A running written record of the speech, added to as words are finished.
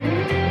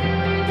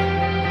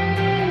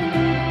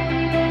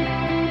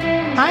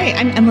Hi,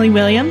 I'm Emily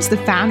Williams, the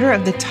founder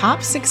of the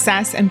top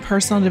success and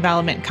personal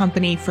development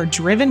company for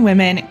driven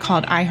women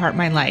called I Heart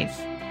My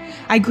Life.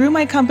 I grew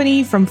my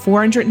company from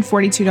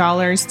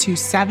 $442 to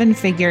seven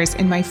figures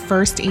in my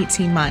first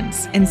 18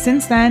 months. And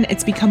since then,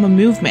 it's become a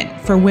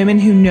movement for women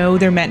who know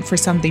they're meant for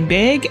something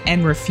big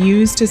and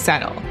refuse to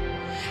settle.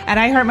 At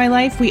I Heart My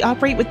Life, we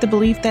operate with the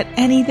belief that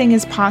anything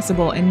is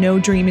possible and no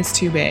dream is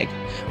too big.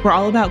 We're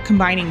all about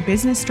combining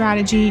business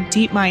strategy,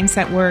 deep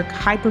mindset work,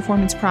 high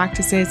performance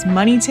practices,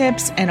 money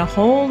tips, and a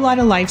whole lot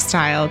of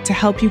lifestyle to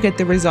help you get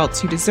the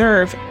results you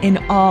deserve in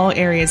all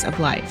areas of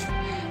life.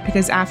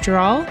 Because after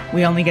all,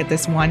 we only get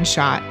this one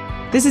shot.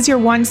 This is your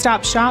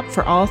one-stop shop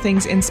for all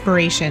things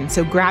inspiration.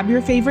 So grab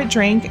your favorite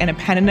drink and a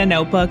pen and a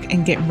notebook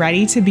and get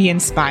ready to be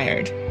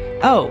inspired.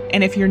 Oh,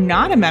 and if you're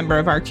not a member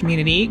of our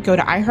community, go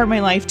to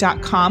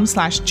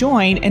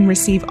iheartmylife.com/join and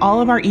receive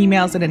all of our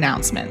emails and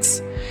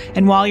announcements.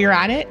 And while you're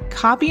at it,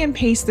 copy and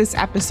paste this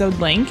episode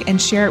link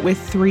and share it with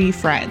 3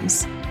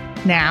 friends.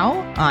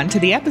 Now, on to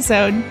the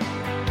episode.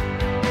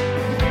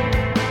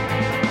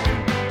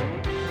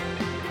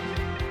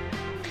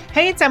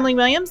 Hey, it's Emily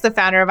Williams, the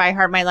founder of I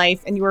Heart My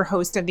Life and your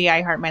host of the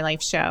I Heart My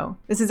Life show.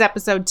 This is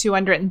episode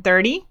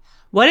 230.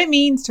 What it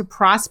means to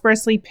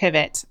prosperously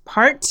pivot,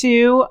 part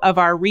 2 of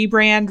our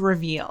rebrand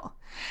reveal.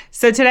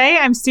 So today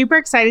I'm super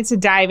excited to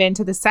dive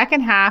into the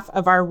second half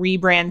of our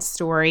rebrand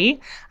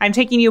story. I'm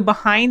taking you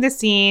behind the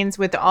scenes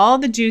with all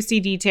the juicy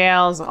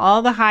details,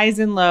 all the highs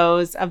and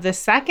lows of the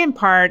second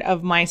part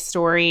of my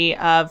story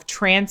of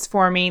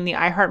transforming the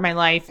I Heart My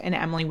Life and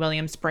Emily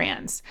Williams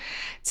brands.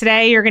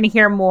 Today you're going to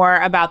hear more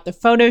about the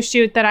photo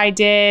shoot that I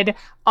did,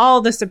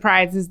 all the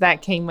surprises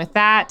that came with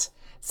that,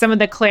 some of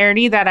the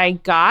clarity that I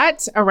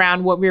got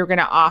around what we were going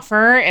to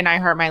offer in I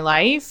Heart My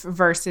Life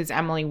versus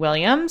Emily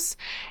Williams.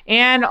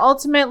 And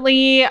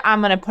ultimately,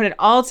 I'm going to put it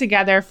all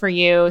together for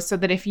you so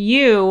that if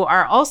you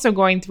are also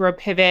going through a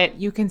pivot,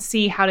 you can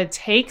see how to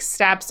take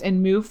steps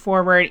and move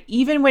forward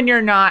even when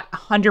you're not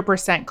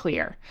 100%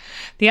 clear.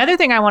 The other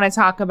thing I want to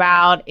talk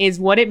about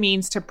is what it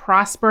means to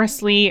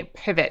prosperously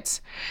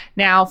pivot.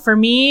 Now, for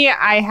me,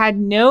 I had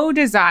no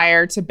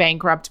desire to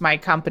bankrupt my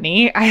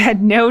company. I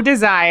had no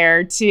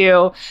desire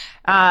to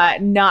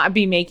not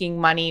be making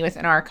money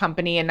within our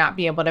company and not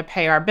be able to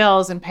pay our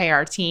bills and pay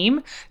our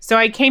team. So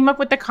I came up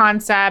with the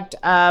concept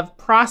of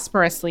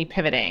prosperously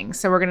pivoting.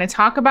 So we're going to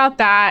talk about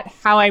that,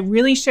 how I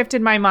really shifted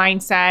my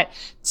mindset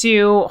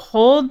to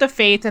hold the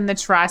faith and the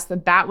trust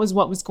that that was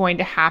what was going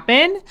to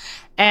happen,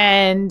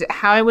 and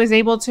how I was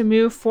able to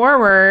move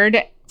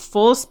forward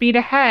full speed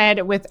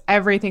ahead with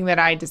everything that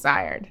I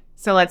desired.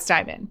 So let's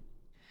dive in.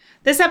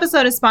 This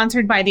episode is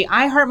sponsored by the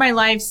I Heart My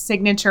Life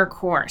signature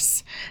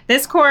course.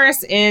 This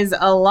course is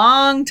a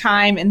long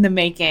time in the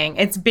making.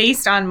 It's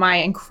based on my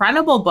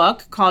incredible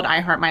book called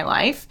I Heart My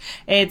Life.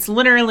 It's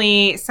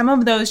literally some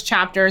of those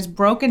chapters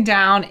broken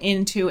down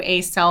into a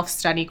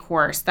self-study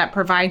course that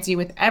provides you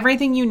with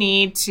everything you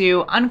need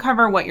to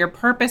uncover what your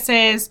purpose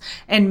is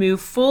and move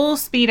full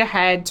speed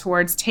ahead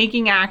towards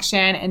taking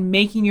action and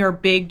making your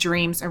big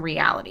dreams a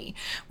reality.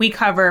 We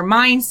cover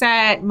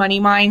mindset,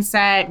 money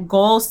mindset,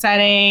 goal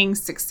setting,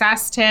 success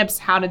tips,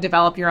 how to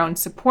develop your own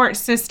support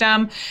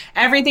system,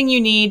 everything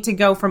you need to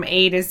go from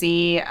A to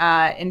Z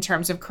in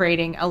terms of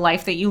creating a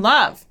life that you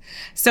love.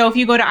 So if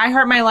you go to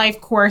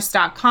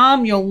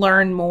iheartmylifecourse.com, you'll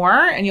learn more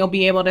and you'll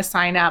be able to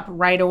sign up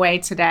right away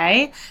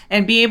today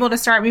and be able to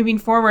start moving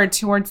forward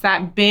towards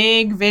that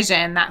big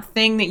vision, that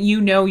thing that you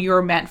know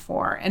you're meant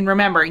for. And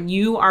remember,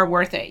 you are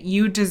worth it.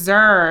 You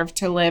deserve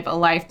to live a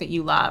life that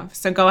you love.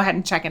 So go ahead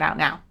and check it out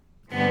now.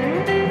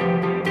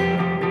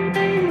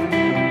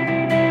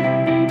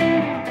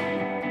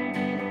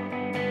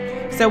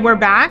 So we're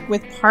back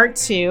with part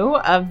 2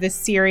 of the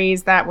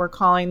series that we're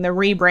calling the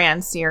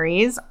Rebrand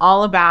series,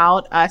 all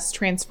about us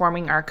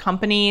transforming our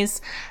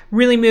companies,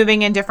 really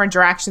moving in different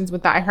directions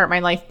with the I Heart My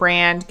Life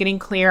brand, getting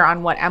clear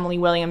on what Emily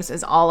Williams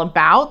is all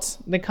about,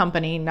 the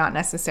company, not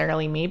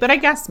necessarily me, but I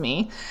guess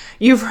me.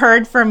 You've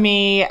heard from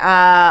me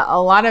a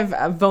lot of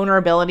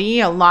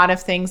vulnerability, a lot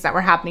of things that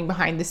were happening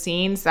behind the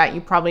scenes that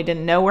you probably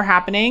didn't know were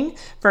happening.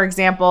 For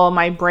example,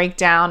 my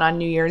breakdown on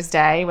New Year's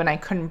Day when I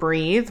couldn't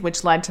breathe,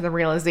 which led to the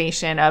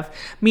realization of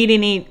me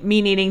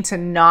needing to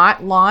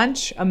not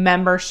launch a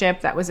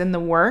membership that was in the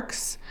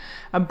works.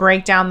 A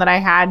breakdown that I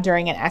had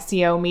during an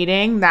SEO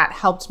meeting that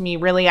helped me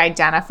really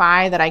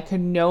identify that I could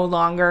no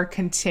longer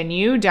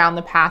continue down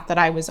the path that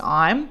I was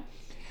on.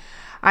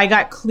 I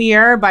got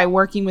clear by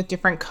working with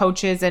different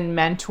coaches and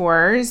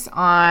mentors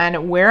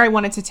on where I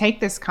wanted to take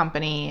this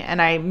company, and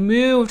I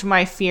moved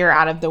my fear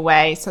out of the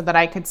way so that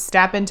I could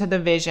step into the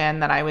vision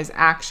that I was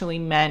actually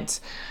meant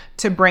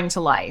to bring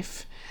to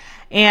life.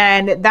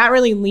 And that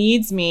really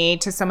leads me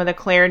to some of the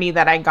clarity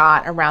that I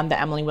got around the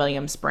Emily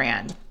Williams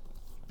brand.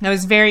 I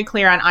was very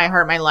clear on I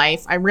Heart My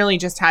Life. I really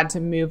just had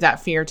to move that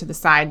fear to the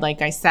side,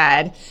 like I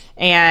said,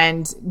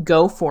 and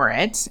go for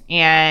it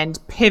and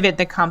pivot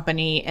the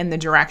company in the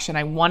direction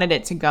I wanted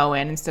it to go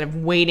in instead of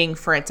waiting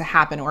for it to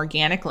happen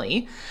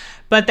organically.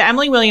 But the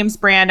Emily Williams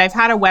brand, I've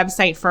had a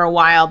website for a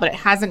while, but it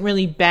hasn't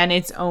really been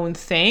its own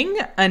thing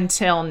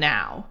until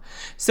now.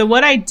 So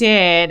what I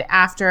did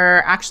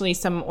after actually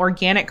some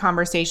organic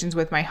conversations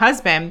with my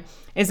husband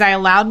is I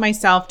allowed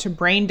myself to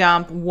brain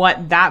dump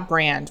what that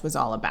brand was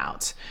all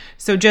about.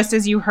 So just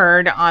as you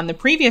heard on the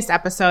previous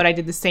episode, I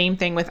did the same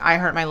thing with I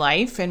Heart My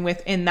Life. And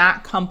within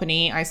that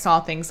company, I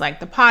saw things like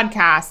the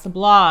podcast, the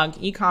blog,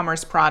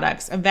 e-commerce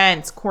products,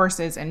 events,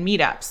 courses, and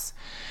meetups.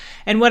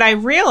 And what I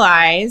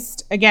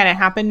realized, again, it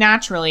happened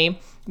naturally,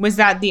 was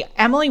that the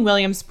Emily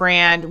Williams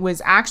brand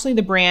was actually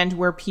the brand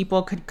where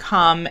people could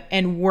come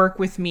and work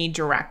with me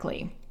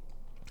directly.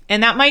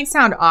 And that might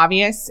sound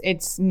obvious.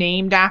 It's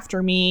named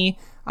after me.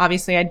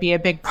 Obviously, I'd be a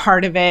big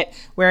part of it.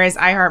 Whereas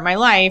I Heart My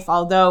Life,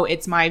 although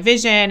it's my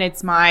vision,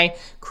 it's my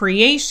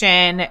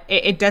creation,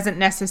 it doesn't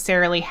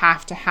necessarily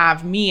have to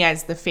have me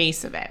as the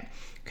face of it.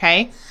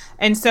 Okay.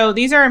 And so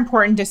these are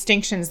important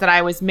distinctions that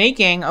I was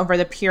making over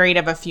the period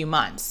of a few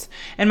months.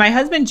 And my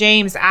husband,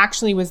 James,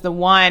 actually was the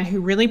one who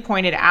really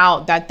pointed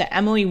out that the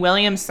Emily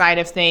Williams side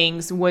of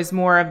things was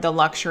more of the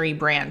luxury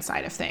brand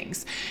side of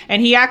things.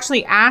 And he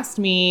actually asked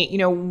me,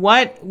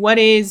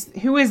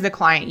 who is the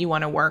client you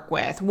want to work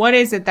with? What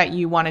is it that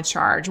you want to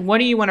charge? What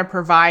do you want to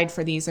provide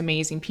for these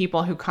amazing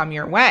people who come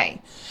your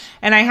way?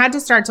 And I had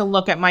to start to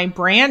look at my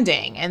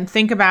branding and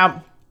think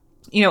about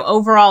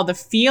overall the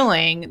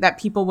feeling that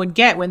people would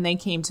get when they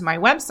came to my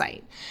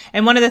website.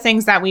 And one of the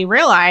things that we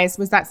realized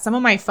was that some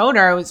of my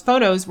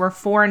photos were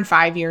 4 and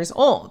 5 years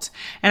old,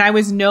 and I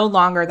was no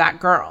longer that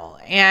girl.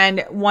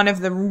 And one of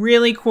the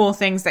really cool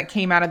things that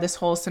came out of this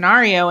whole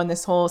scenario and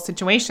this whole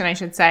situation, I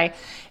should say,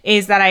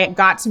 is that I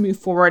got to move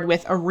forward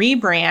with a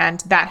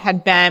rebrand that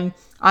had been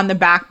on the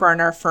back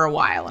burner for a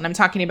while. And I'm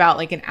talking about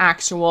like an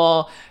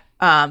actual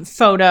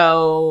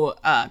photo,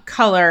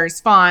 colors,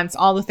 fonts,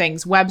 all the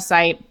things,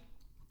 website,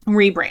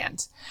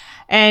 rebrand.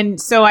 And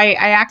so I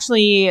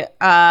actually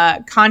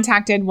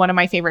contacted one of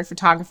my favorite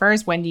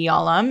photographers, Wendy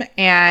Yalom,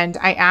 and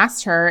I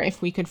asked her if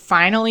we could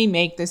finally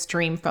make this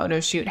dream photo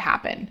shoot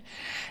happen.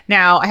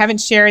 Now, I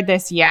haven't shared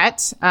this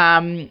yet,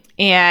 and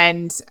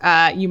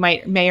you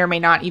may or may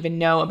not even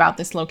know about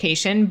this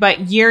location, but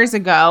years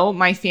ago,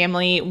 my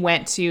family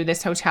went to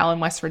this hotel in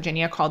West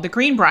Virginia called the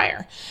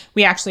Greenbrier.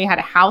 We actually had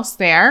a house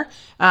there.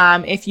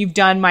 If you've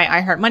done my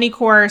I Heart Money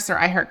course or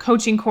I Heart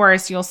Coaching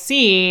course, you'll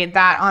see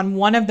that on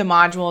one of the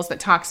modules that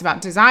talks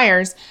about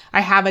desires,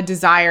 I have a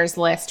desires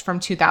list from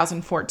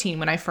 2014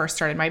 when I first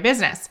started my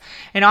business.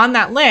 And on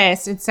that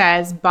list, it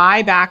says,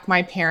 buy back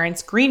my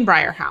parents'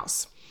 Greenbrier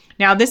house.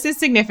 Now, this is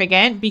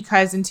significant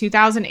because in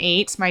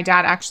 2008, my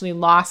dad actually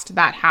lost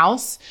that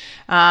house.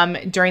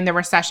 During the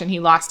recession, he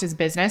lost his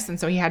business, and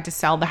so he had to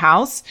sell the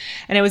house.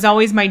 And it was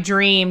always my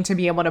dream to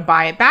be able to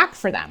buy it back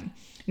for them.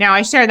 Now,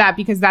 I share that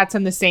because that's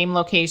in the same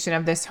location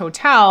of this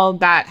hotel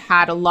that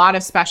had a lot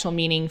of special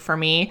meaning for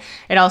me.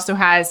 It also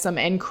has some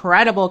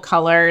incredible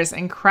colors,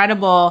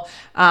 incredible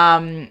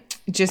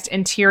just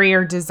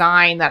interior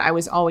design that I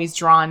was always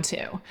drawn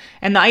to.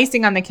 And the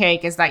icing on the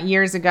cake is that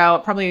years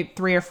ago, probably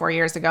 3 or 4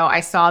 years ago, I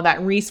saw that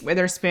Reese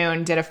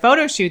Witherspoon did a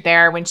photo shoot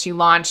there when she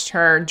launched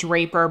her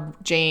Draper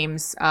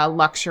James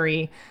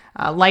luxury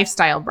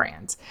lifestyle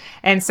brand.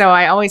 And so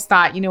I always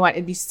thought,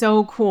 it'd be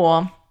so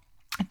cool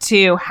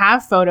to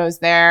have photos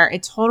there.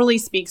 It totally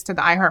speaks to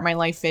the I Heart My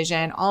Life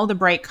vision, all the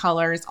bright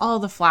colors, all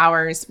the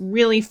flowers,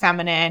 really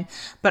feminine,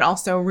 but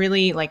also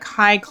really like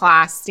high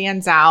class,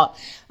 stands out.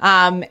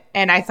 And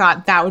I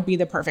thought that would be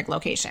the perfect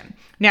location.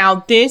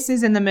 Now, this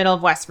is in the middle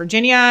of West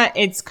Virginia.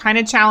 It's kind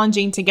of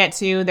challenging to get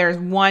to. There's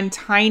one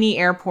tiny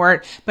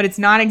airport, but it's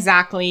not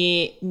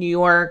exactly New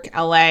York,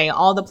 LA,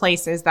 all the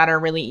places that are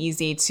really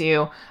easy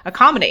to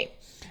accommodate.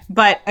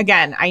 But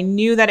again, I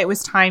knew that it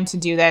was time to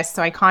do this.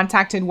 So I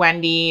contacted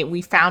Wendy.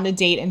 We found a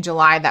date in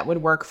July that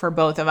would work for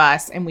both of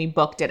us, and we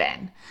booked it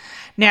in.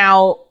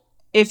 Now,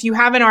 if you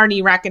haven't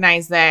already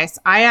recognized this,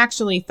 I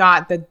actually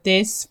thought that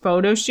this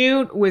photo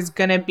shoot was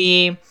going to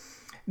be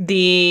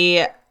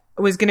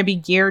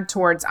geared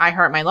towards I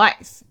Heart My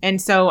Life. And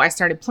so I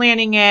started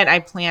planning it. I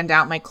planned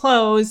out my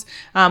clothes.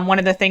 One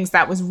of the things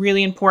that was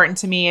really important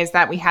to me is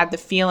that we had the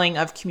feeling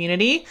of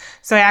community.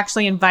 So I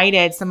actually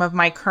invited some of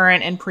my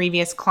current and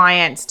previous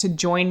clients to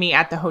join me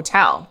at the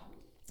hotel.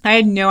 I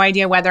had no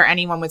idea whether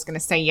anyone was going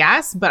to say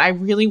yes, but I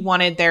really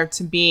wanted there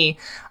to be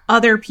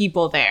other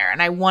people there.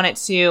 And I wanted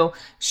to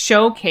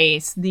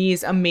showcase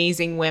these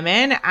amazing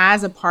women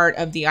as a part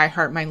of the I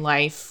Heart My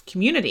Life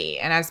community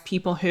and as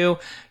people who,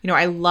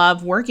 I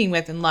love working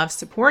with and love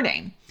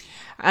supporting.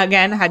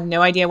 Again, had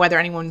no idea whether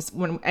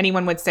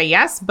anyone would say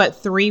yes,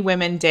 but 3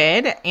 women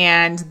did,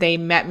 and they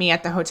met me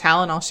at the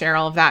hotel, and I'll share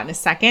all of that in a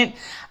second.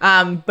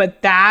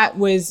 But that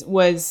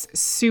was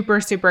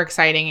super, super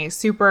exciting. It's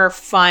super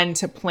fun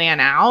to plan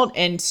out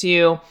and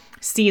to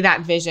see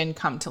that vision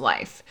come to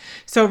life.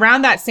 So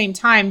around that same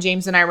time,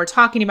 James and I were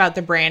talking about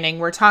the branding.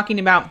 We're talking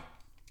about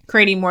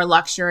creating more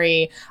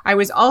luxury. I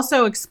was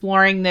also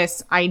exploring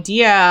this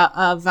idea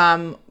of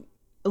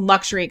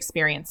luxury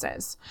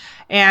experiences.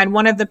 And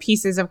one of the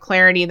pieces of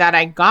clarity that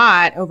I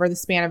got over the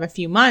span of a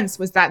few months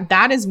was that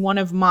that is one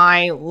of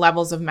my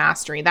levels of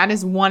mastery. That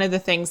is one of the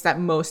things that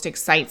most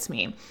excites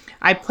me.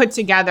 I put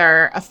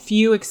together a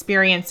few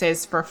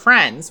experiences for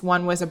friends.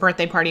 One was a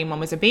birthday party and one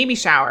was a baby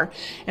shower.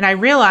 And I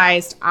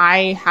realized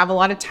I have a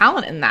lot of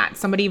talent in that.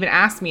 Somebody even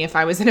asked me if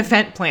I was an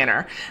event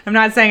planner. I'm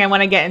not saying I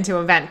want to get into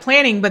event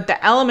planning, but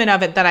the element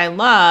of it that I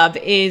love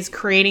is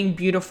creating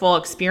beautiful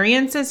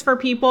experiences for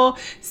people,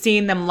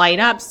 seeing them light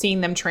up,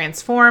 seeing them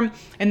transform.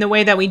 And the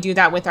way that we do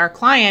that with our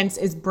clients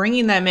is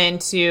bringing them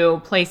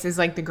into places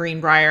like the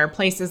Greenbrier,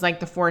 places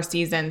like the Four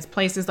Seasons,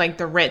 places like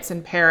the Ritz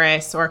in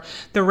Paris or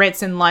the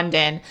Ritz in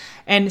London,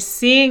 and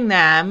seeing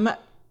them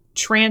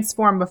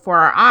transform before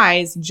our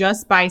eyes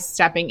just by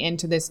stepping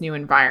into this new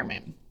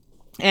environment.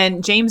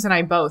 And James and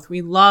I both,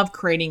 we love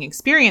creating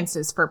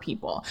experiences for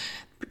people,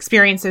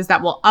 experiences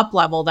that will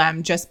up-level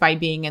them just by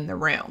being in the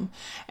room.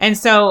 And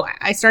so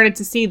I started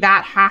to see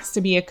that has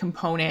to be a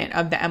component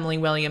of the Emily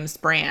Williams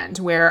brand,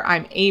 where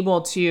I'm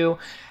able to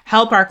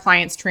help our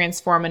clients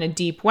transform in a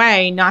deep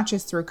way, not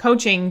just through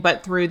coaching,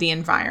 but through the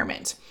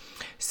environment.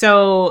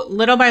 So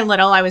little by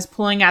little, I was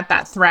pulling at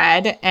that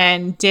thread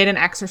and did an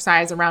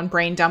exercise around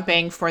brain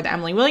dumping for the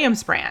Emily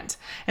Williams brand.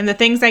 And the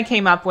things I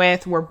came up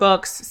with were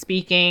books,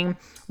 speaking,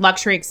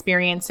 luxury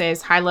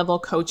experiences, high-level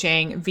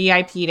coaching,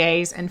 VIP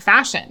days, and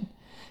fashion.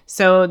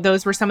 So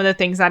those were some of the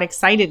things that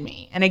excited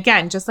me. And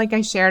again, just like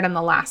I shared in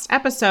the last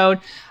episode,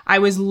 I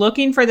was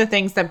looking for the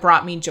things that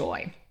brought me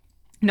joy,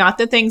 not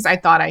the things I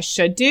thought I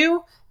should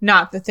do,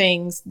 not the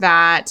things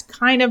that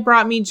kind of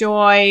brought me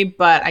joy,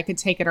 but I could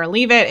take it or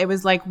leave it. It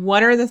was like,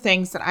 what are the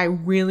things that I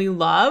really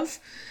love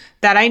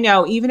that I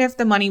know even if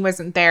the money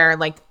wasn't there,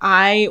 like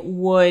I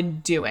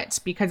would do it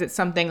because it's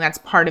something that's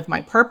part of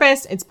my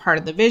purpose. It's part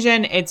of the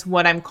vision. It's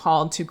what I'm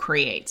called to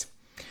create.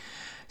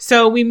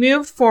 So we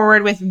moved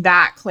forward with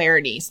that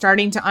clarity,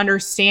 starting to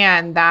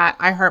understand that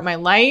I Heart My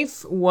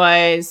Life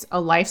was a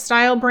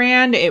lifestyle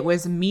brand. It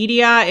was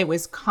media. It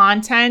was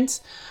content.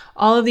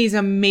 All of these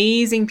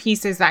amazing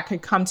pieces that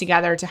could come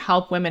together to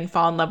help women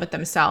fall in love with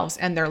themselves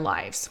and their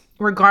lives,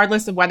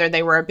 regardless of whether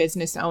they were a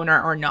business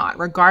owner or not,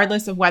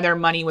 regardless of whether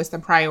money was the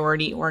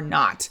priority or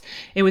not.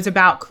 It was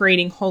about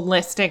creating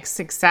holistic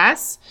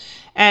success.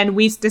 And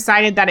we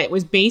decided that it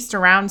was based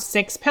around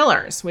 6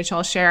 pillars, which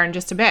I'll share in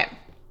just a bit.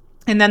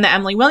 And then the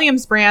Emily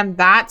Williams brand,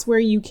 that's where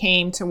you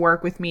came to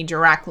work with me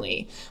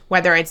directly,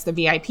 whether it's the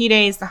VIP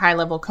days, the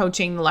high-level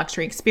coaching, the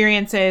luxury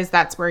experiences.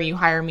 That's where you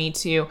hire me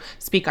to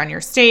speak on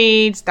your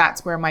stage.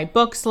 That's where my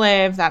books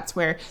live. That's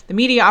where the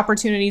media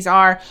opportunities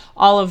are.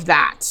 All of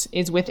that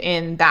is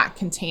within that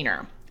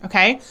container.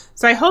 Okay,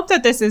 so I hope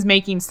that this is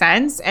making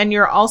sense, and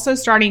you're also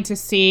starting to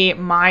see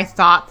my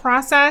thought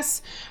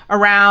process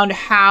around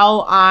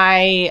how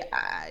I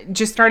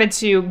just started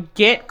to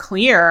get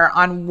clear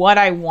on what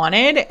I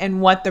wanted and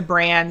what the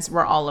brands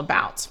were all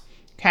about.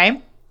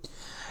 Okay,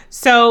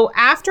 so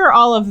after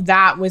all of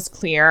that was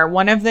clear,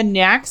 one of the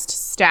next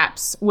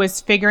steps was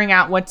figuring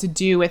out what to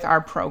do with our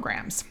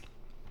programs.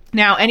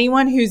 Now,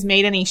 anyone who's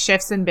made any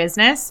shifts in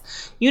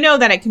business, you know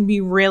that it can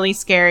be really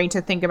scary to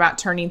think about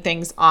turning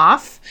things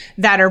off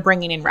that are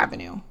bringing in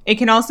revenue. It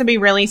can also be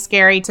really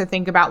scary to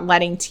think about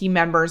letting team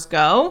members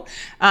go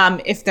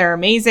if they're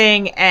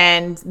amazing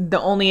and the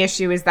only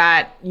issue is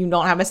that you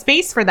don't have a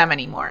space for them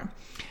anymore.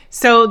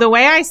 So the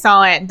way I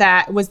saw it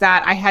was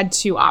that I had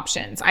 2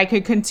 options. I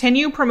could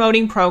continue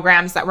promoting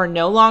programs that were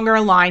no longer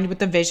aligned with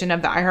the vision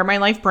of the I Heart My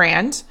Life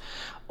brand,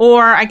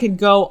 or I could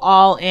go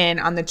all in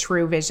on the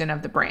true vision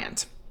of the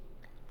brand.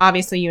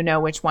 Obviously, you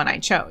know which one I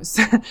chose.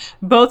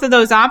 Both of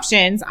those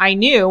options I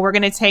knew were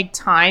going to take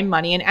time,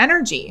 money, and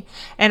energy.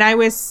 And I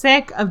was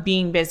sick of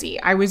being busy.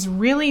 I was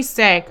really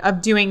sick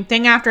of doing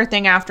thing after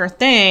thing after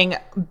thing,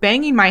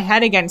 banging my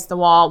head against the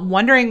wall,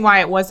 wondering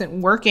why it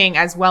wasn't working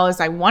as well as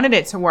I wanted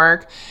it to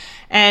work.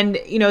 And,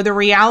 the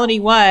reality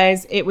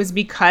was it was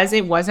because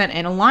it wasn't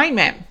in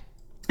alignment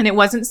and it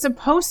wasn't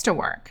supposed to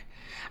work.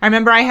 I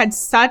remember I had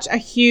such a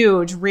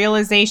huge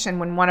realization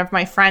when one of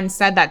my friends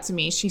said that to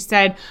me. She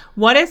said,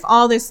 what if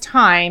all this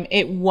time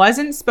it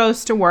wasn't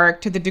supposed to work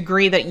to the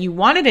degree that you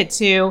wanted it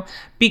to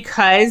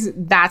because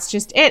that's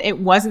just it. It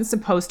wasn't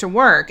supposed to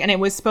work and it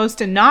was supposed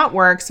to not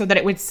work so that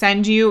it would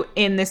send you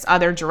in this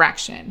other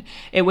direction.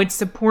 It would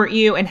support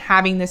you in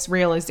having this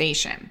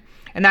realization.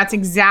 And that's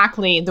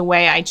exactly the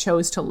way I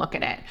chose to look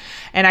at it.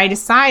 And I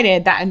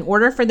decided that in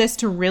order for this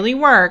to really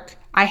work,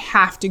 I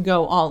have to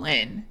go all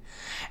in.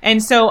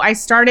 And so I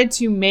started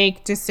to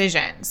make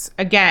decisions.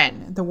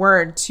 Again, the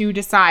word to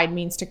decide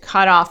means to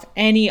cut off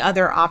any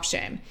other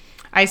option.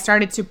 I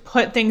started to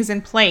put things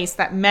in place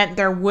that meant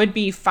there would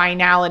be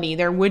finality,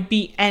 there would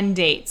be end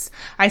dates.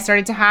 I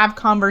started to have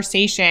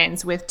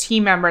conversations with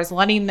team members,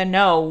 letting them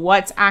know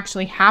what's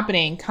actually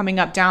happening coming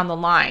up down the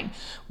line,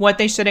 what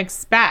they should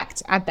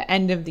expect at the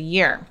end of the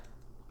year.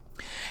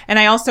 And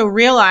I also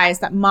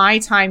realized that my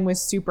time was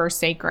super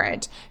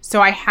sacred.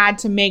 So I had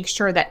to make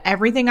sure that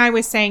everything I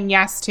was saying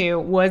yes to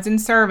was in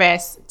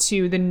service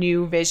to the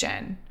new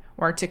vision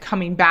or to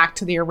coming back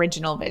to the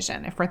original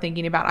vision if we're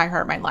thinking about I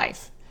Heart My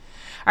Life.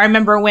 I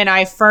remember when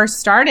I first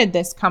started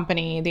this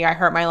company, the I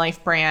Heart My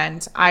Life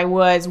brand, I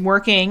was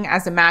working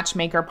as a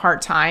matchmaker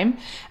part-time. And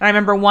I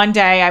remember one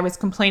day I was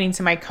complaining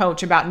to my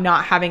coach about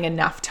not having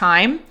enough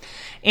time.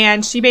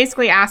 And she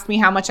basically asked me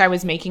how much I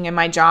was making in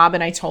my job.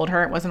 And I told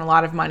her it wasn't a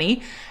lot of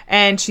money.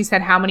 And she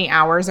said, how many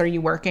hours are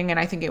you working? And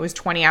I think it was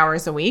 20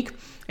 hours a week.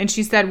 And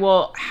she said,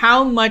 well,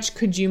 how much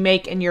could you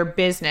make in your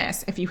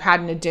business if you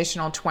had an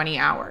additional 20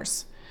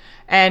 hours?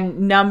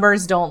 And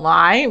numbers don't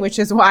lie, which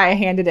is why I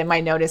handed in my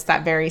notice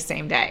that very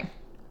same day.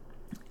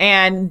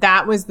 And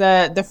that was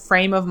the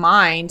frame of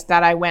mind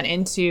that I went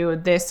into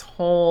this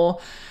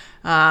whole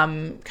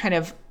kind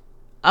of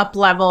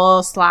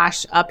up-level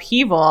 /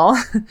 upheaval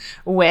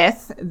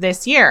with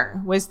this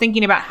year, was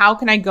thinking about how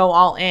can I go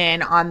all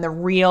in on the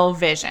real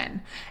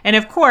vision. And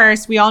of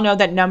course, we all know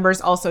that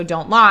numbers also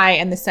don't lie,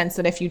 in the sense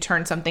that if you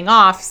turn something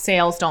off,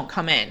 sales don't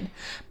come in.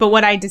 But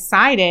what I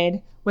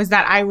decided was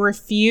that I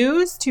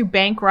refuse to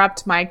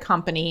bankrupt my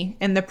company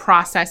in the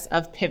process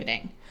of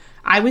pivoting.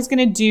 I was going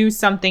to do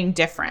something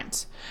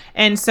different.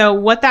 And so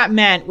what that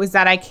meant was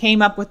that I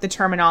came up with the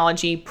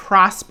terminology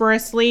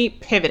prosperously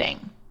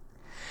pivoting.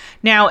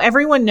 Now,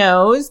 everyone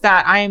knows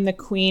that I am the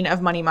queen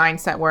of money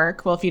mindset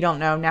work. Well, if you don't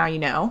know, now you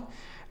know.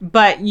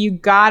 But you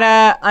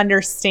gotta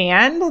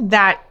understand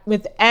that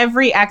with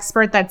every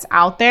expert that's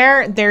out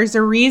there, there's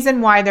a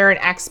reason why they're an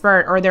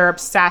expert or they're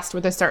obsessed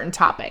with a certain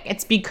topic.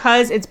 It's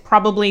because it's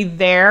probably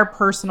their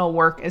personal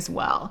work as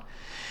well.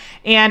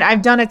 And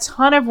I've done a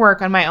ton of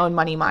work on my own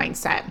money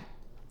mindset.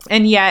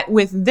 And yet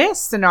with this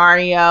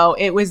scenario,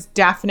 it was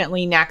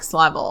definitely next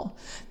level.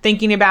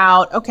 Thinking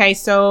about, okay,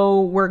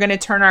 so we're going to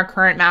turn our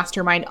current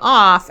mastermind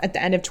off at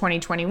the end of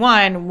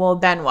 2021. Well,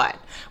 then what?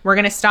 We're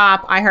going to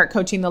stop iHeart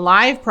Coaching the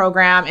Live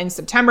program in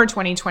September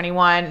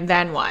 2021.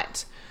 Then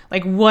what?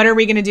 Like, what are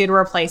we going to do to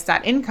replace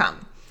that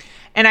income?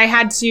 And I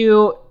had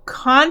to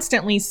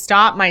constantly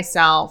stop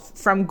myself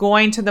from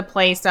going to the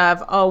place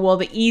of, oh, well,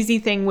 the easy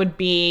thing would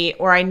be,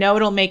 or I know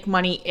it'll make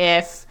money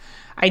if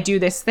I do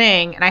this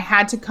thing. And I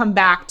had to come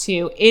back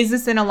to, is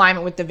this in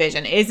alignment with the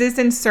vision? Is this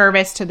in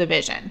service to the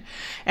vision?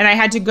 And I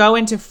had to go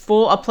into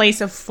a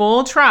place of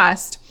full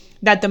trust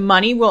that the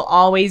money will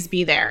always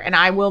be there, and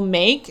I will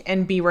make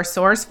and be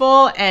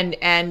resourceful, and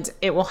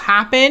it will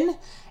happen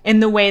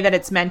in the way that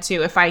it's meant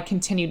to if I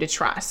continue to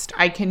trust.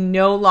 I can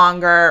no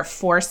longer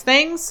force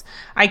things.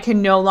 I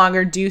can no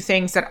longer do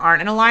things that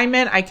aren't in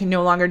alignment. I can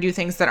no longer do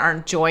things that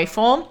aren't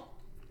joyful.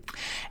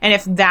 And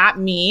if that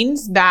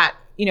means that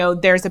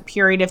there's a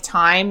period of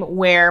time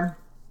where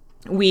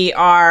we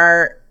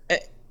are,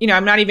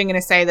 I'm not even going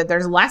to say that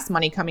there's less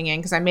money coming in,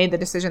 because I made the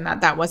decision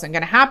that that wasn't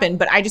going to happen,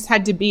 but I just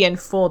had to be in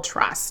full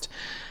trust.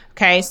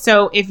 Okay.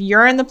 So if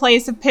you're in the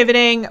place of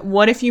pivoting,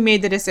 what if you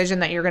made the decision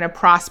that you're going to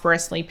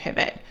prosperously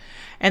pivot?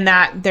 And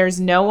that there's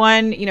no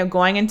one,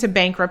 going into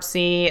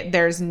bankruptcy.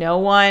 There's no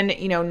one,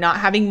 not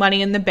having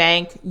money in the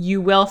bank.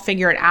 You will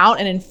figure it out.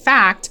 And in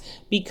fact,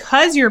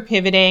 because you're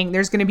pivoting,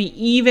 there's going to be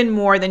even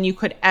more than you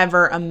could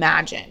ever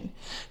imagine.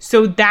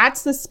 So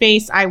that's the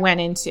space I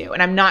went into.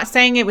 And I'm not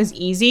saying it was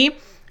easy.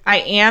 I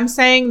am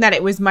saying that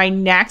it was my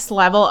next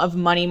level of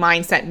money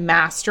mindset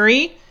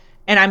mastery.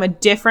 And I'm a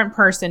different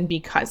person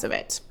because of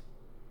it.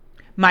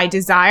 My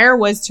desire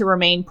was to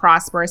remain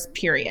prosperous,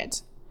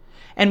 period.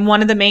 And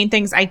one of the main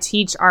things I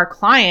teach our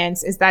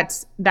clients is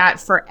that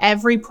for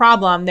every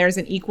problem, there's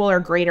an equal or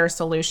greater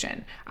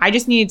solution. I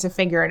just needed to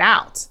figure it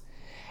out.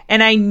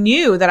 And I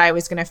knew that I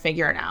was going to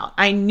figure it out.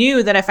 I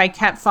knew that if I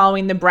kept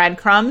following the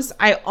breadcrumbs,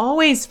 I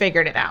always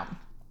figured it out.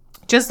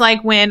 Just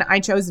like when I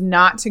chose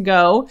not to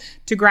go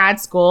to grad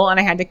school and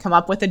I had to come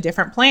up with a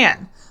different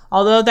plan.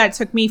 Although that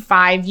took me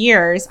 5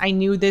 years, I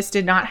knew this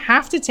did not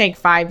have to take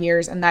 5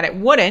 years and that it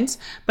wouldn't,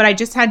 but I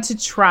just had to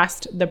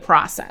trust the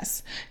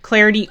process.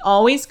 Clarity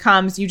always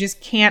comes. You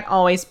just can't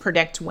always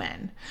predict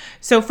when.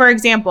 So for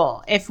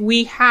example, if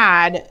we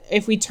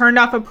turned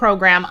off a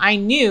program, I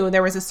knew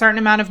there was a certain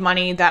amount of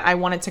money that I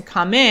wanted to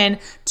come in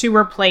to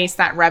replace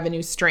that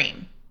revenue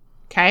stream.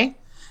 Okay.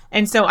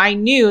 And so I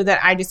knew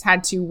that I just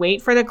had to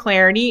wait for the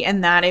clarity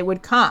and that it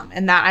would come,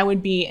 and that I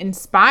would be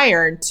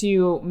inspired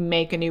to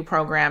make a new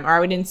program, or I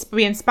would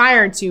be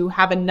inspired to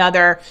have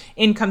another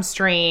income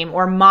stream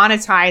or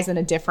monetize in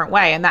a different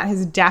way. And that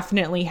has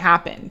definitely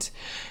happened.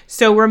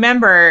 So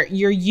remember,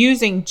 you're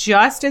using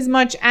just as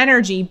much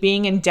energy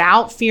being in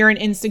doubt, fear, and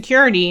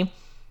insecurity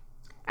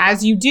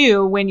as you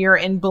do when you're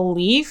in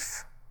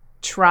belief,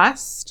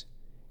 trust,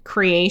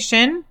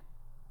 creation.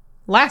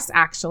 Less,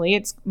 actually.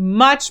 It's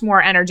much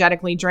more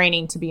energetically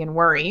draining to be in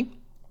worry.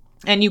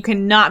 And you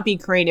cannot be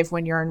creative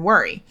when you're in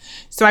worry.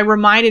 So I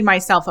reminded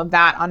myself of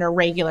that on a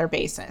regular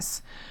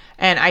basis.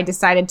 And I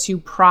decided to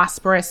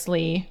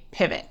prosperously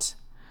pivot.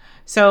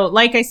 So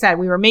like I said,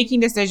 we were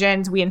making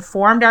decisions. We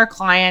informed our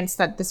clients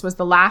that this was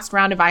the last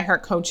round of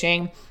iHeart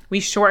coaching. We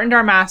shortened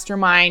our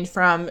mastermind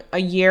from a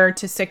year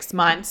to 6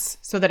 months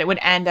so that it would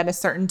end at a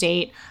certain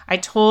date. I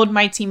told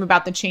my team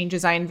about the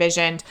changes I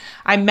envisioned.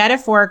 I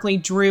metaphorically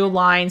drew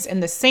lines in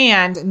the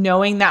sand,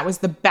 knowing that was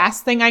the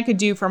best thing I could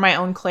do for my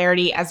own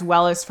clarity as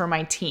well as for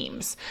my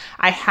team's.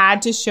 I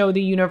had to show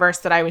the universe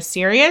that I was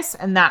serious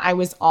and that I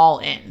was all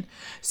in.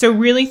 So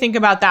really think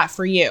about that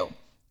for you.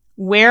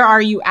 Where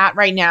are you at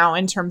right now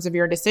in terms of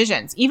your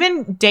decisions?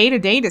 Even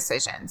day-to-day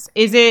decisions.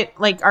 Is it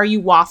like, are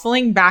you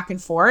waffling back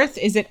and forth?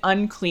 Is it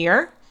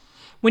unclear?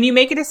 When you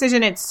make a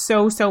decision, it's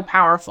so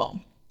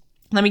powerful.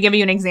 Let me give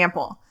you an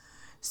example.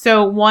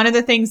 So one of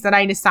the things that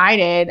I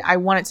decided I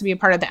wanted to be a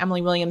part of the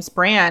Emily Williams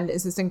brand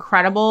is this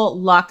incredible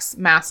Luxe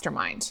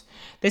Mastermind.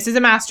 This is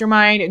a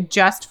mastermind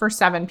just for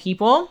 7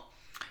 people.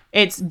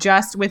 It's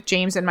just with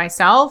James and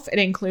myself. It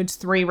includes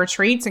 3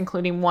 retreats,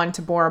 including one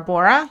to Bora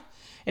Bora.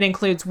 It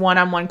includes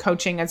one-on-one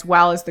coaching as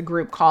well as the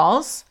group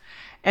calls.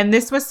 And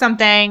this was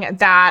something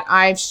that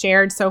I've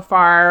shared so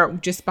far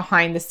just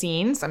behind the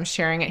scenes. I'm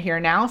sharing it here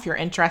now. If you're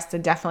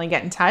interested, definitely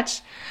get in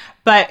touch.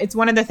 But it's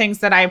one of the things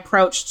that I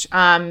approached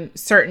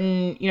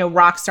certain,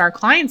 rock star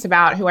clients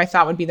about who I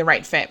thought would be the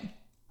right fit.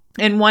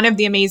 And one of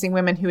the amazing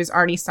women who has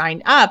already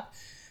signed up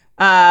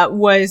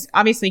was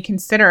obviously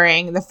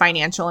considering the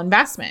financial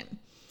investment.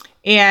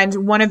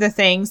 And one of the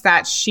things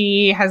that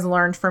she has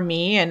learned from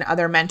me and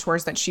other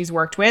mentors that she's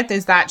worked with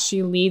is that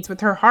she leads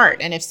with her heart.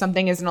 And if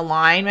something is in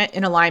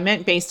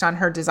alignment based on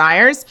her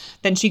desires,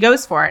 then she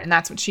goes for it. And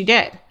that's what she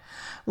did.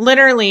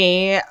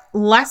 Literally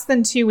less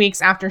than 2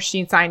 weeks after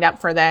she signed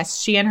up for this,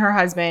 she and her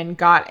husband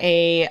got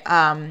a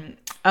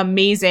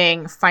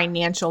amazing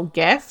financial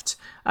gift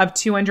of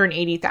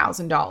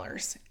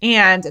 $280,000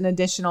 and an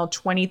additional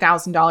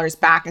 $20,000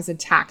 back as a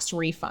tax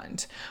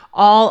refund,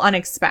 all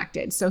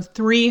unexpected. So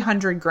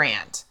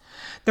 $300,000.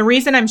 The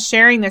reason I'm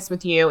sharing this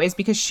with you is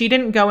because she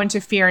didn't go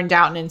into fear and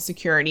doubt and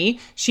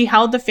insecurity. She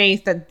held the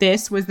faith that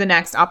this was the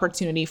next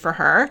opportunity for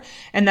her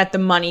and that the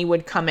money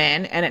would come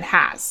in, and it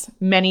has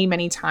many,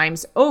 many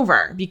times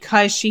over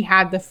because she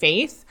had the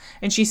faith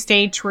and she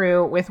stayed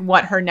true with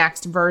what her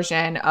next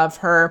version of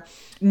her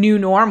new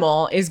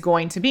normal is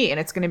going to be. And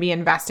it's going to be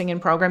investing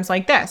in programs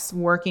like this,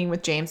 working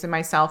with James and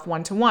myself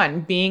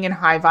one-to-one, being in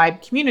high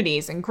vibe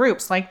communities and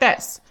groups like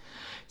this.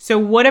 So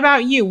what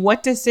about you?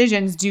 What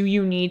decisions do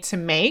you need to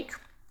make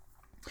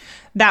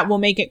that will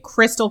make it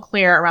crystal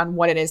clear around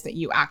what it is that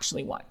you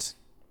actually want?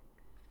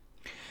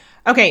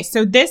 Okay,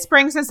 so this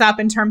brings us up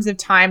in terms of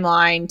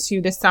timeline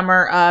to the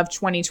summer of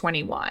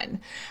 2021.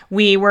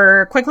 We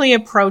were quickly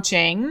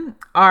approaching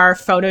our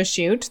photo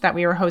shoot that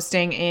we were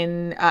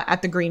hosting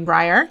at the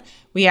Greenbrier.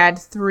 We had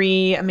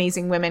 3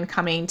 amazing women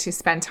coming to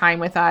spend time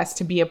with us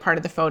to be a part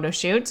of the photo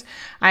shoot.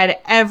 I had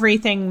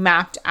everything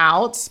mapped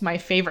out. My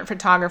favorite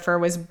photographer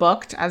was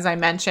booked, as I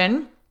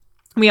mentioned.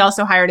 We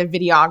also hired a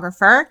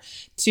videographer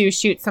to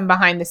shoot some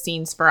behind the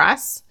scenes for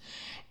us.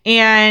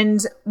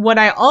 And what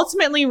I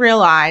ultimately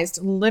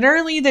realized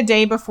literally the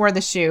day before the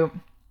shoot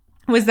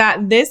was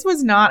that this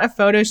was not a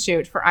photo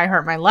shoot for I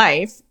Heart My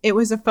Life. It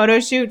was a photo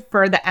shoot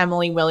for the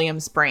Emily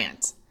Williams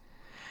brand.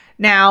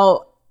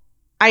 Now,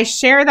 I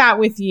share that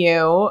with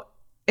you.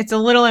 It's a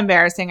little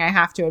embarrassing, I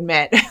have to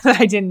admit, that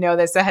I didn't know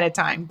this ahead of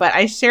time, but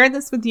I shared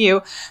this with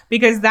you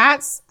because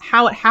that's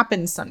how it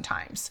happens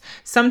sometimes.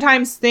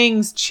 Sometimes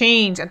things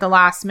change at the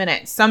last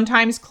minute.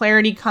 Sometimes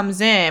clarity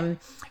comes in,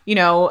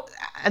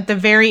 at the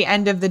very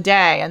end of the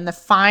day and the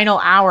final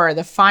hour,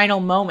 the final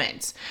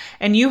moment.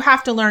 And you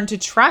have to learn to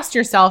trust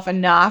yourself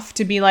enough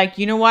to be like,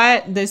 you know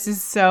what, this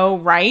is so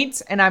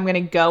right. And I'm going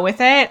to go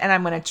with it. And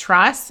I'm going to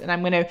trust and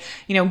I'm going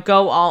to,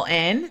 go all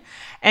in.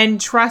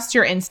 And trust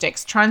your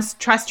instincts,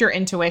 trust your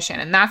intuition.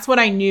 And that's what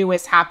I knew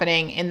was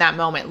happening in that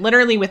moment,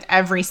 literally with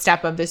every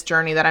step of this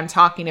journey that I'm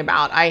talking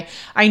about.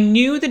 I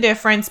knew the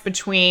difference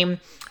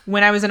between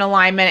when I was in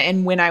alignment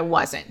and when I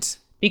wasn't,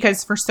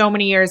 because for so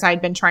many years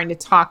I'd been trying to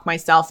talk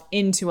myself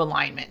into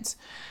alignment.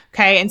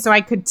 Okay. And so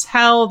I could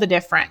tell the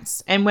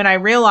difference. And when I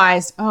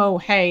realized, oh,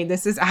 hey,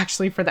 this is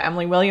actually for the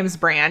Emily Williams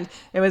brand,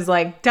 it was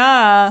like,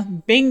 duh,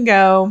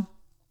 bingo.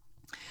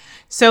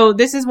 So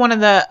this is one of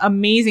the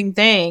amazing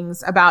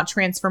things about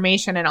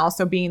transformation and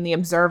also being the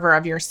observer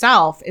of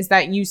yourself is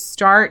that you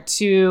start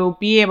to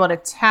be able to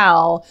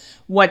tell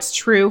what's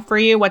true for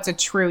you, what's a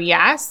true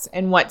yes,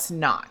 and what's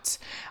not.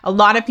 A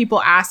lot of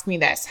people ask me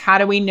this. How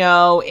do we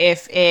know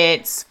if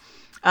it's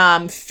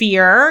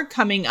fear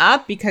coming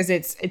up because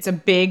it's a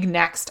big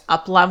next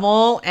up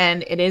level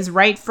and it is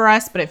right for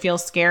us, but it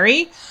feels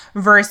scary,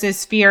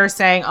 versus fear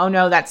saying, oh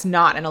no, that's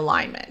not in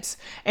alignment.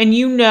 And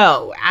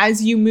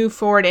as you move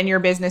forward in your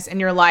business, in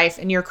your life,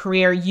 in your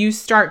career, you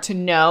start to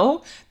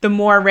know the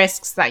more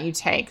risks that you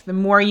take, the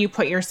more you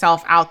put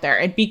yourself out there.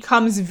 It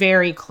becomes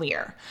very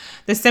clear.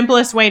 The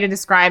simplest way to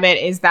describe it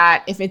is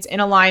that if it's in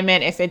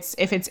alignment, if it's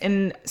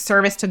in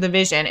service to the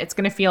vision, it's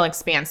going to feel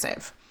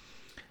expansive.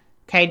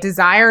 Okay,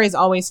 desire is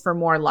always for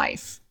more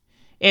life.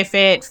 If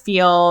it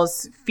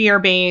feels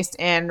fear-based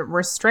and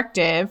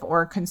restrictive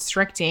or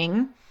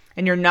constricting,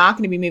 and you're not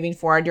going to be moving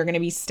forward, you're going to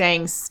be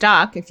staying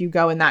stuck if you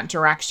go in that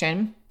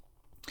direction,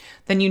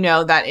 then you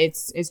know that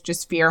it's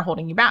just fear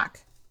holding you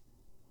back.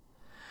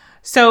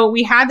 So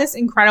we had this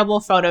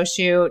incredible photo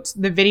shoot.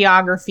 The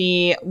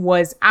videography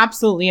was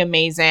absolutely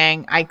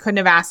amazing. I couldn't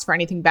have asked for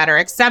anything better,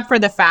 except for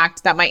the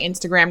fact that my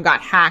Instagram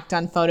got hacked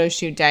on photo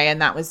shoot day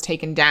and that was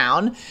taken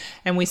down.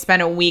 And we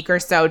spent a week or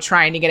so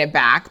trying to get it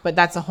back, but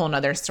that's a whole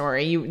nother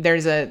story.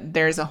 There's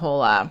a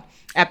whole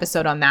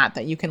episode on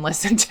that you can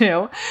listen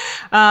to.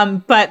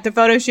 But the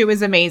photo shoot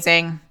was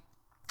amazing.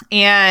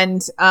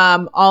 And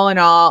all in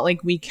all,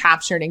 like, we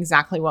captured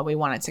exactly what we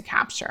wanted to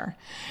capture.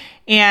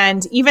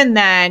 And even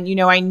then,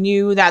 I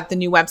knew that the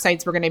new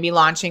websites were going to be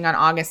launching on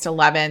August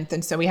 11th.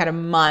 And so we had a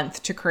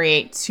month to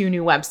create 2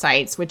 new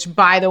websites, which,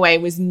 by the way,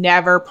 was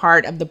never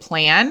part of the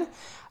plan.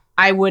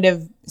 I would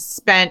have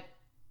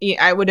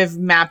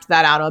mapped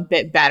that out a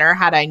bit better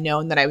had I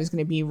known that I was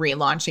going to be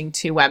relaunching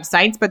 2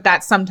 websites, but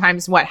that's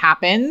sometimes what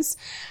happens.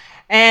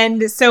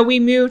 And so we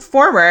moved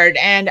forward,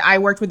 and I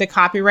worked with a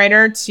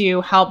copywriter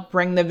to help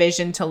bring the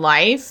vision to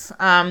life.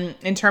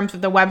 In terms of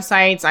the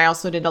websites, I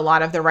also did a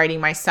lot of the writing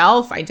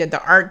myself. I did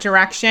the art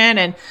direction,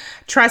 and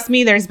trust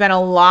me, there's been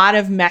a lot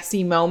of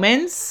messy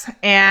moments,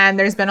 and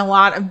there's been a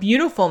lot of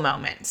beautiful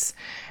moments.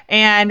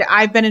 And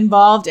I've been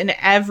involved in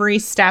every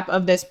step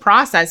of this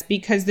process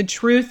because the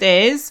truth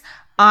is,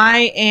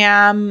 I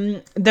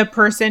am the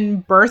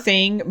person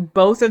birthing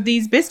both of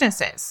these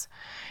businesses.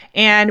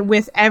 And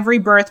with every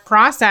birth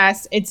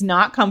process, it's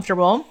not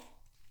comfortable.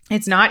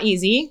 It's not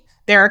easy.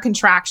 There are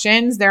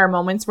contractions. There are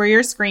moments where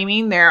you're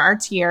screaming. There are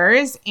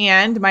tears.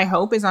 And my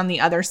hope is on the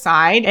other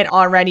side, it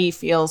already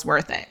feels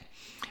worth it.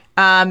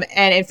 And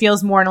it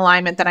feels more in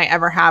alignment than I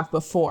ever have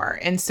before.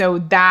 And so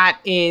that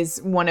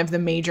is one of the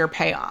major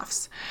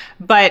payoffs.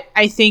 But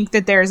I think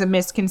that there's a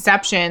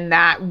misconception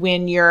that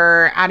when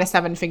you're at a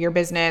 7-figure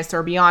business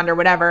or beyond or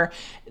whatever,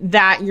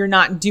 that you're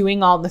not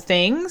doing all the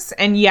things.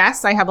 And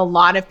yes, I have a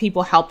lot of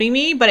people helping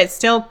me, but it's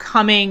still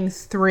coming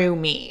through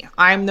me.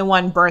 I'm the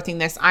one birthing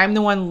this. I'm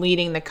the one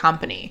leading the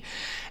company.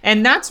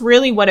 And that's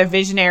really what a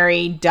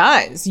visionary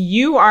does.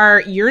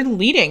 You're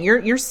leading,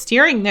 you're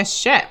steering this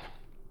ship.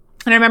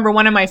 And I remember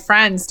one of my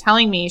friends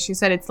telling me, she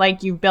said, it's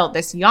like you've built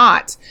this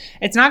yacht.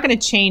 It's not going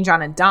to change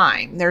on a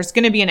dime. There's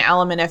going to be an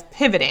element of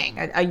pivoting.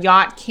 A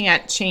yacht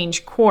can't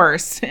change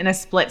course in a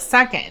split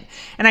second.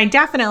 And I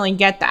definitely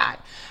get that.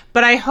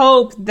 But I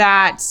hope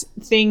that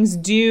things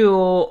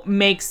do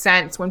make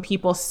sense when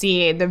people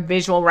see the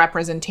visual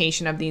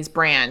representation of these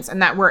brands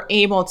and that we're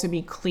able to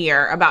be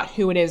clear about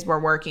who it is we're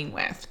working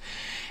with.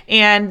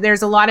 And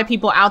there's a lot of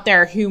people out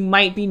there who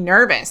might be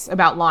nervous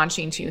about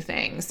launching 2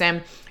 things.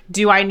 And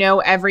do I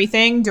know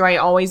everything? Do I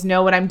always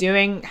know what I'm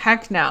doing?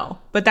 Heck no.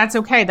 But that's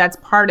okay. That's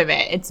part of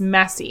it. It's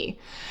messy.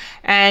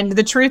 And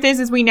the truth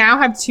is we now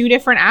have 2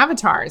 different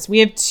avatars. We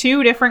have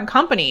 2 different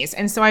companies.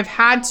 And so I've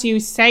had to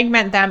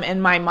segment them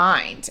in my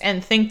mind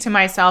and think to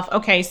myself,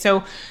 okay,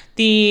 so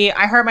the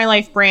I Heart My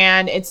Life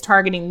brand, it's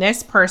targeting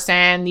this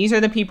person. These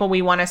are the people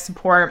we want to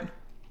support.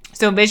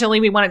 So visually,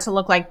 we want it to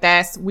look like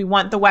this. We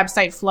want the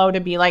website flow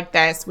to be like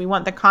this. We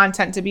want the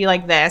content to be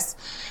like this.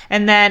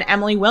 And then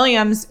Emily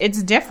Williams,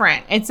 it's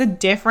different. It's a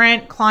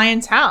different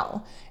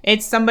clientele.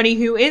 It's somebody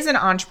who is an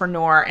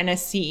entrepreneur and a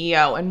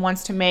CEO and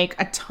wants to make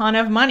a ton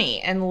of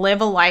money and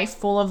live a life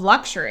full of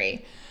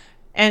luxury.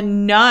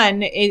 And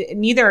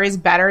neither is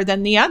better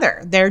than the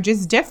other. They're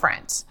just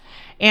different.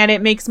 And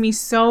it makes me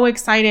so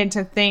excited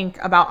to think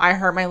about I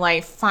Heart My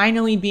Life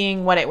finally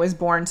being what it was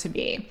born to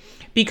be.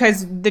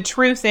 Because the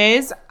truth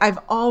is, I've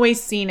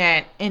always seen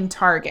it in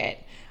Target.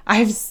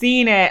 I've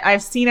seen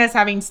us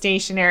having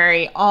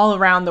stationery all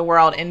around the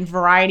world in a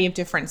variety of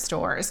different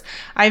stores.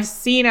 I've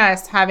seen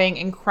us having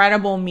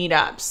incredible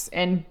meetups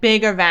and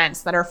big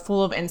events that are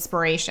full of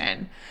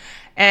inspiration.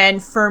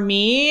 And for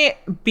me,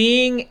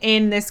 being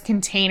in this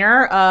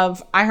container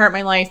of I Heart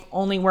My Life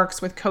only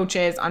works with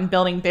coaches on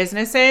building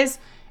businesses,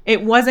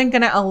 it wasn't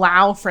going to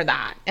allow for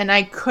that. And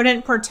I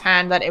couldn't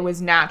pretend that it was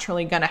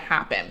naturally going to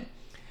happen.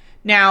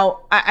 Now,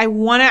 I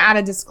want to add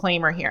a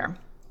disclaimer here.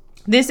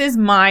 This is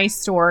my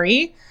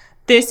story.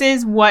 This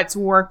is what's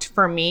worked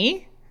for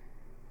me.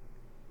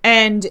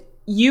 And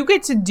you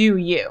get to do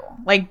you.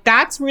 Like,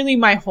 that's really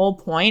my whole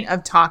point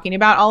of talking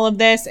about all of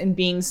this and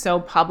being so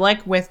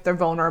public with the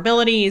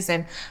vulnerabilities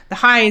and the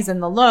highs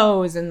and the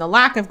lows and the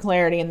lack of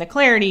clarity and the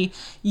clarity.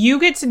 You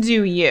get to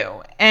do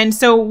you. And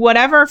so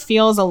whatever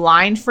feels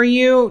aligned for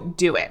you,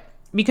 do it.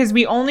 Because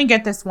we only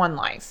get this one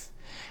life.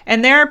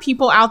 And there are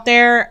people out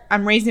there,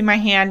 I'm raising my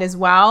hand as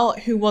well,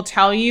 who will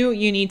tell you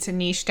need to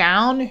niche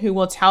down, who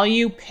will tell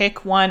you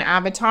pick one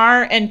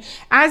avatar. And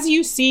as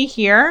you see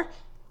here,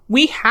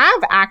 we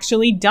have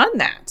actually done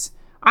that.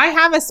 I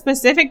have a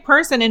specific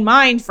person in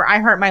mind for I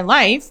Heart My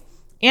Life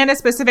and a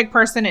specific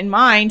person in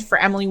mind for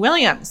Emily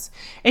Williams.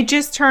 It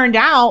just turned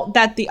out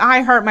that the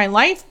I Heart My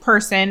Life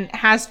person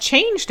has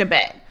changed a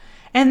bit,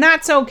 and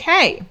that's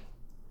okay.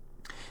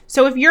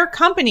 So if your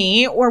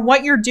company or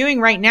what you're doing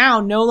right now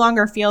no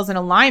longer feels in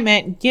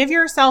alignment, give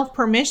yourself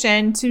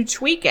permission to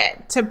tweak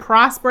it, to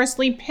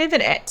prosperously pivot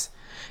it.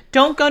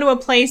 Don't go to a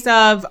place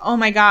of, oh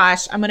my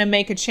gosh, I'm going to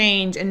make a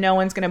change and no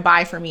one's going to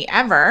buy from me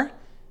ever.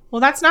 Well,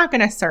 that's not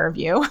going to serve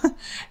you.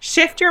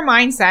 Shift your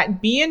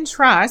mindset, be in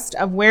trust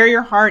of where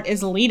your heart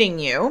is leading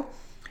you,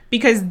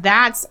 because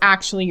that's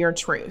actually your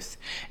truth.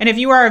 And if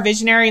you are a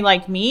visionary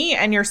like me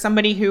and you're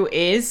somebody who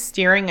is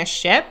steering a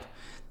ship,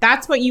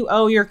 that's what you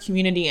owe your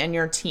community and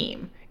your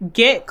team.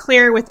 Get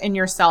clear within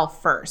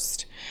yourself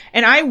first.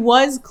 And I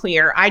was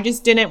clear. I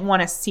just didn't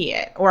want to see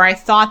it, or I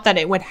thought that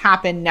it would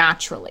happen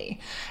naturally.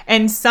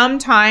 And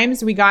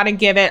sometimes we got to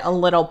give it a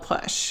little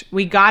push.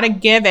 We got to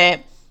give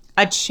it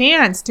a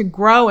chance to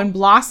grow and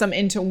blossom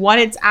into what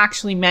it's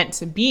actually meant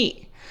to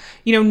be.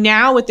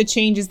 Now with the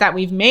changes that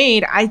we've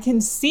made, I can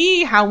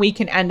see how we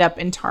can end up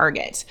in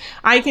Target.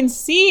 I can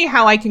see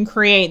how I can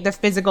create the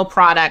physical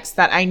products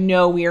that I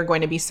know we are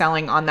going to be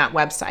selling on that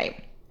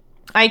website.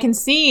 I can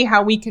see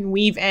how we can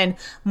weave in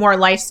more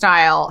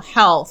lifestyle,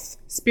 health,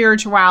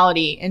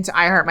 spirituality into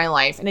I Heart My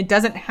Life. And it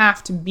doesn't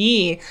have to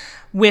be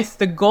with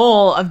the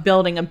goal of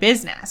building a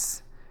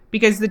business.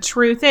 Because the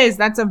truth is,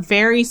 that's a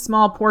very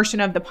small portion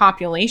of the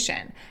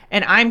population.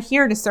 And I'm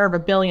here to serve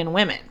 1 billion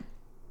women.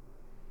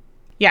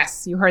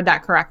 Yes, you heard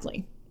that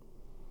correctly.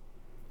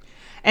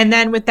 And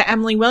then with the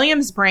Emily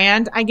Williams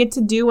brand, I get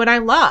to do what I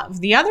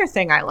love. The other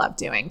thing I love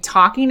doing,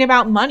 talking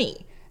about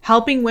money,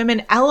 helping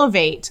women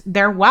elevate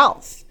their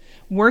wealth,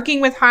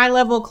 working with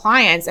high-level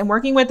clients, and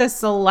working with a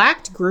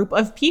select group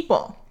of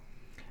people.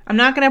 I'm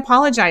not going to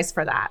apologize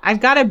for that. I've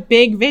got a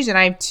big vision.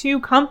 I have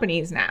 2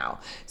 companies now.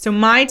 So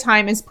my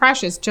time is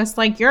precious, just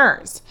like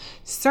yours.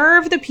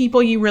 Serve the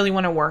people you really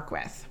want to work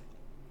with.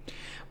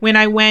 When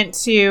I went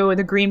to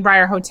the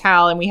Greenbrier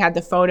Hotel and we had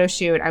the photo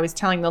shoot, I was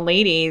telling the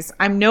ladies,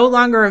 I'm no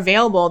longer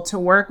available to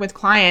work with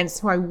clients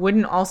who I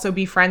wouldn't also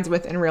be friends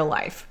with in real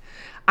life.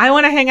 I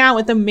want to hang out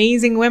with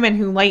amazing women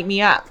who light me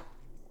up.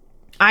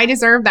 I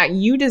deserve that.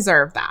 You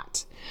deserve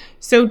that.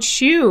 So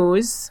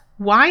choose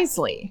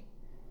wisely.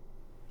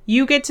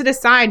 You get to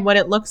decide what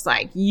it looks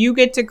like. You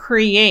get to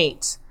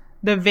create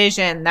the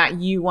vision that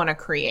you want to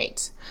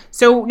create.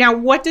 So now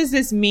what does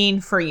this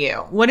mean for you?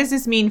 What does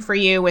this mean for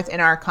you within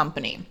our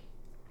company?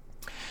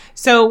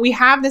 So we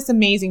have this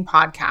amazing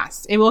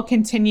podcast. It will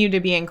continue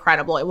to be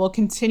incredible. It will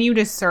continue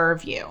to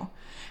serve you.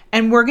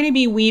 And we're going to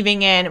be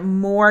weaving in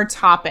more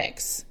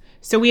topics.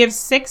 So we have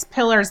 6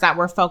 pillars that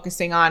we're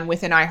focusing on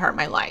within I Heart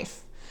My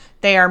Life.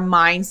 They are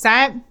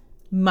mindset,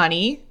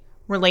 money,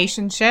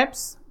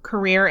 relationships,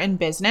 career and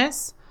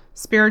business,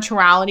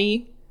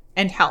 spirituality,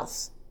 and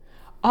health.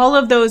 All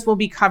of those will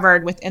be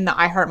covered within the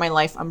I Heart My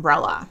Life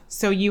umbrella.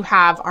 So you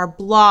have our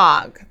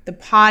blog, the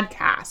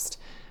podcast,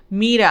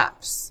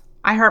 meetups,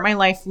 I Heart My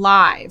Life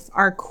Live,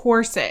 our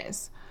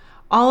courses.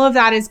 All of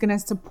that is going to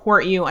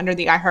support you under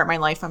the I Heart My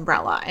Life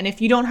umbrella. And if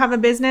you don't have a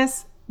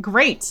business,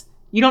 great.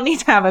 You don't need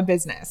to have a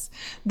business.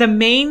 The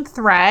main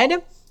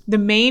thread, the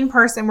main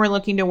person we're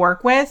looking to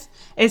work with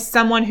is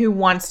someone who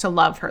wants to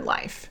love her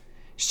life.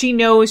 She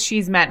knows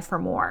she's meant for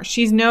more.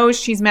 She knows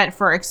she's meant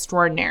for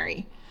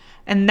extraordinary.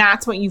 And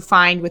that's what you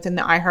find within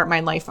the I Heart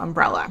My Life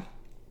umbrella.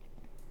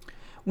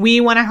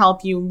 We want to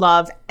help you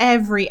love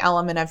every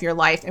element of your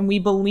life, and we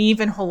believe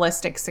in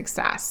holistic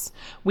success.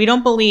 We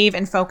don't believe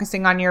in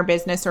focusing on your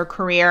business or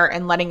career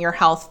and letting your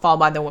health fall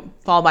by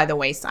the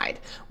wayside.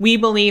 We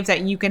believe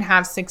that you can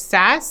have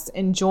success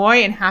and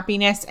joy and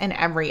happiness in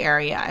every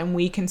area, and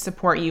we can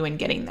support you in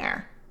getting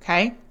there.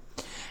 Okay?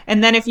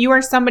 And then if you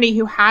are somebody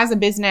who has a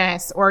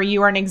business or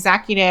you are an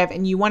executive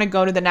and you want to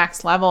go to the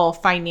next level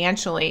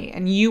financially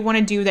and you want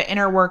to do the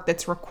inner work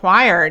that's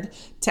required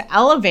to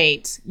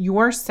elevate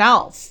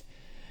yourself,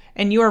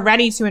 and you are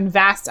ready to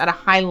invest at a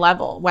high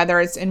level, whether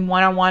it's in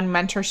one-on-one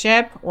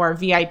mentorship or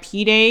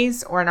VIP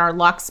days or in our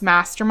Lux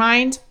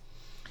Mastermind,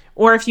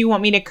 or if you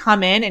want me to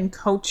come in and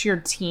coach your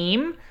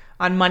team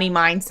on money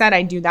mindset,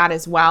 I do that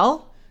as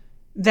well,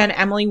 then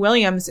Emily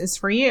Williams is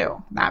for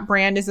you. That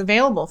brand is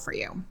available for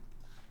you.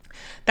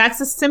 That's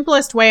the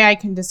simplest way I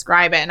can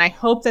describe it, and I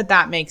hope that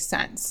that makes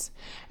sense.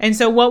 And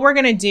so what we're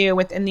going to do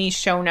within these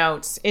show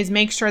notes is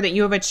make sure that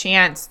you have a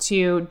chance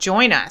to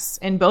join us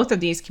in both of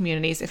these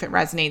communities if it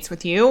resonates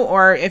with you,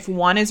 or if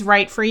one is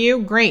right for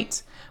you,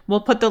 great.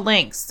 We'll put the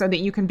links so that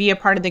you can be a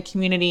part of the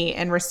community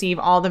and receive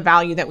all the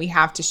value that we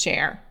have to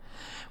share.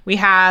 We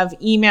have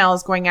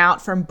emails going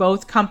out from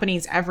both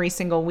companies every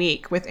single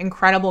week with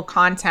incredible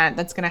content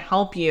that's going to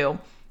help you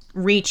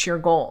reach your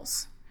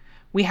goals.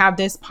 We have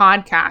this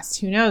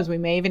podcast. Who knows? We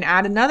may even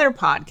add another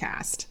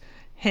podcast.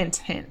 Hint,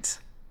 hint.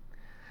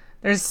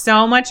 There's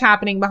so much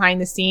happening behind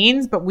the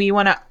scenes, but we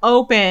want to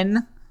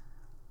open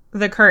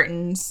the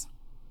curtains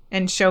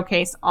and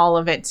showcase all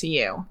of it to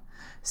you.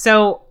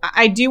 So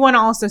I do want to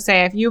also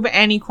say, if you have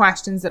any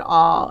questions at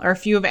all, or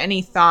if you have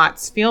any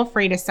thoughts, feel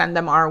free to send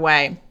them our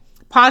way.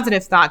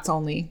 Positive thoughts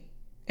only,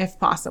 if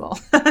possible.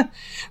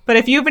 But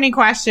if you have any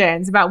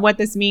questions about what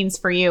this means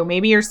for you,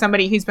 maybe you're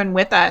somebody who's been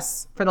with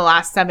us for the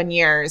last 7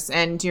 years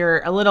and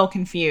you're a little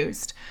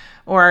confused,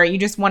 or you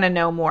just want to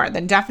know more,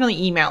 then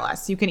definitely email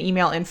us. You can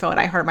email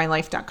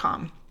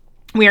info@iheartmylife.com.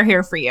 We are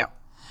here for you.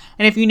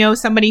 And if you know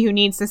somebody who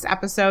needs this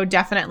episode,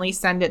 definitely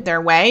send it their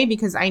way,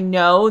 because I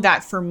know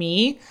that for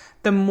me,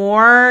 the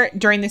more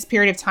during this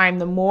period of time,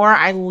 the more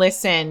I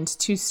listened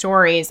to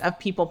stories of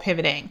people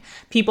pivoting,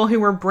 people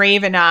who were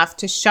brave enough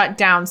to shut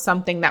down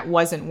something that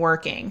wasn't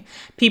working,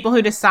 people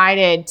who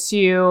decided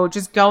to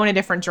just go in a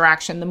different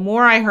direction. The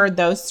more I heard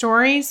those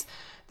stories,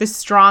 the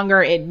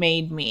stronger it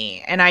made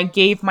me. And I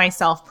gave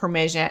myself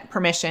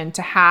permission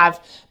to have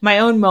my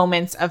own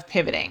moments of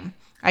pivoting.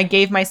 I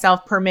gave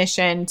myself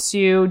permission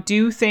to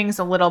do things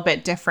a little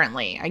bit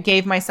differently. I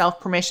gave myself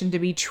permission to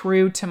be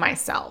true to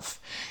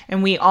myself.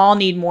 And we all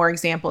need more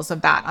examples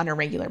of that on a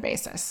regular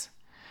basis.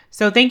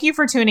 So thank you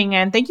for tuning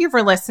in. Thank you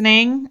for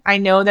listening. I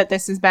know that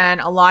this has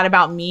been a lot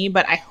about me,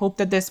 but I hope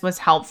that this was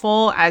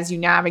helpful as you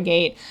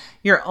navigate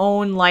your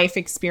own life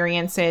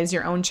experiences,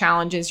 your own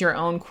challenges, your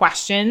own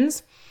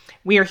questions.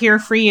 We are here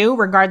for you,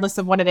 regardless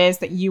of what it is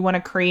that you want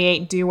to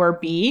create, do, or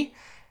be.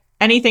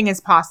 Anything is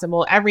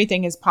possible,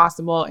 everything is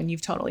possible, and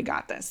you've totally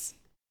got this.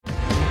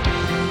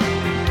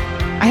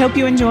 I hope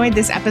you enjoyed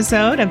this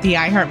episode of the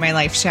I Heart My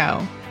Life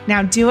show.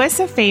 Now do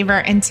us a favor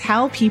and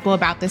tell people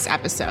about this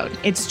episode.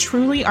 It's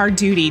truly our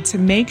duty to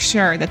make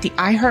sure that the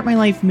I Heart My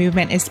Life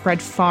movement is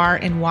spread far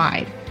and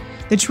wide.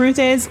 The truth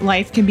is,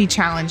 life can be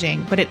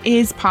challenging, but it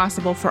is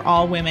possible for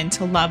all women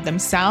to love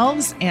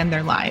themselves and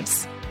their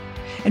lives.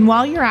 And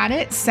while you're at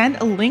it, send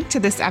a link to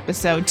this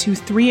episode to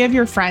 3 of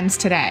your friends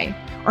today,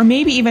 or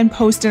maybe even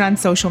post it on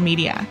social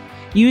media.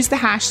 Use the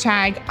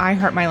hashtag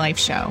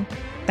 #IHeartMyLifeShow.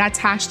 That's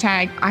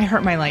hashtag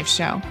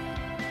 #IHeartMyLifeShow.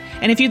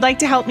 And if you'd like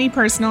to help me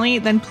personally,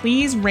 then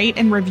please rate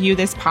and review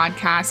this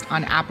podcast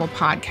on Apple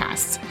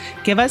Podcasts.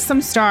 Give us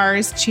some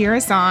stars, cheer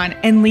us on,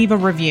 and leave a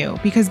review,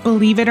 because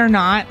believe it or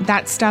not,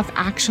 that stuff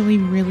actually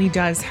really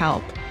does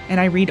help.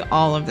 And I read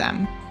all of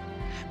them.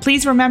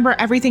 Please remember,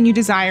 everything you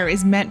desire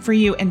is meant for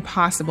you and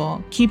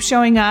possible. Keep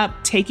showing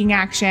up, taking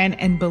action,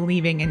 and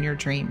believing in your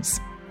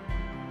dreams.